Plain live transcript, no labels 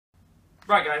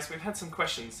Right guys, we've had some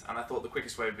questions and I thought the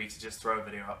quickest way would be to just throw a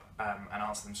video up and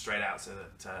answer them straight out so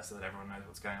that everyone knows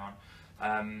what's going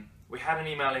on. We had an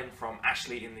email in from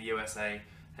Ashley in the USA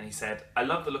and he said, I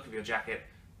love the look of your jacket,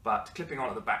 but clipping on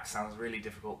at the back sounds really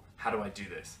difficult. How do I do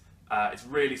this? It's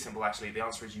really simple actually. The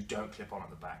answer is you don't clip on at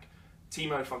the back.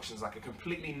 TeamO functions like a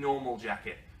completely normal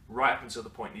jacket right up until the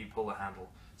point that you pull the handle.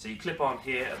 So you clip on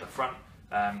here at the front,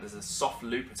 there's a soft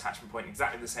loop attachment point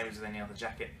exactly the same as with any other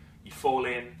jacket. You fall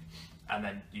in and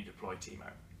then you deploy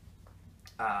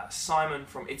TeamO. Simon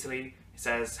from Italy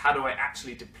says, how do I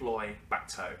actually deploy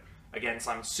BackTow? Again,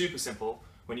 Simon, super simple.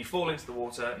 When you fall into the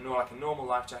water, like a normal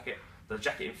life jacket, the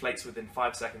jacket inflates within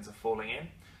 5 seconds of falling in,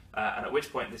 and at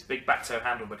which point this big BackTow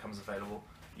handle becomes available.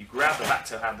 You grab the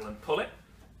BackTow handle and pull it,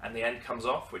 and the end comes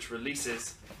off, which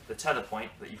releases the tether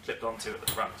point that you've clipped onto at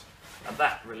the front. And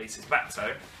that releases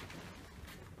BackTow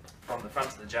from the front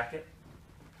of the jacket,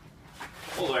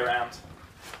 all the way around,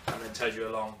 and then tows you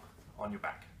along on your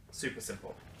back. Super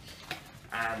simple.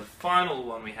 And the final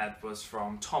one we had was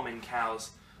from Tom in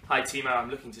Cows. Hi TeamO, I'm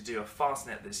looking to do a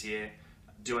Fastnet this year.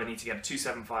 Do I need to get a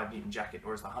 275 Newton jacket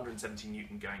or is the 170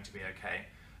 Newton going to be okay?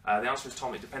 The answer is,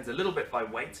 Tom, it depends a little bit by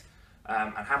weight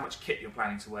and how much kit you're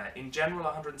planning to wear. In general,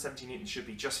 170 Newton should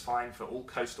be just fine for all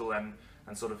coastal and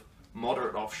sort of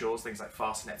moderate offshores, things like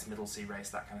Fastnets, middle sea race,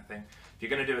 that kind of thing. If you're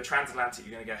going to do a transatlantic,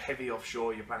 you're going to go heavy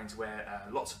offshore, you're planning to wear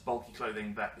lots of bulky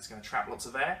clothing that is going to trap lots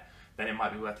of air, then it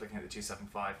might be worth looking at the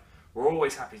 275. We're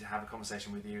always happy to have a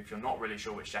conversation with you. If you're not really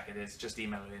sure which jacket it is, just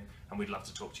email it in and we'd love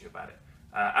to talk to you about it.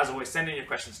 As always, send in your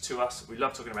questions to us. We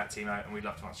love talking about TeamO and we'd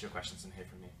love to answer your questions and hear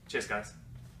from you. Cheers guys.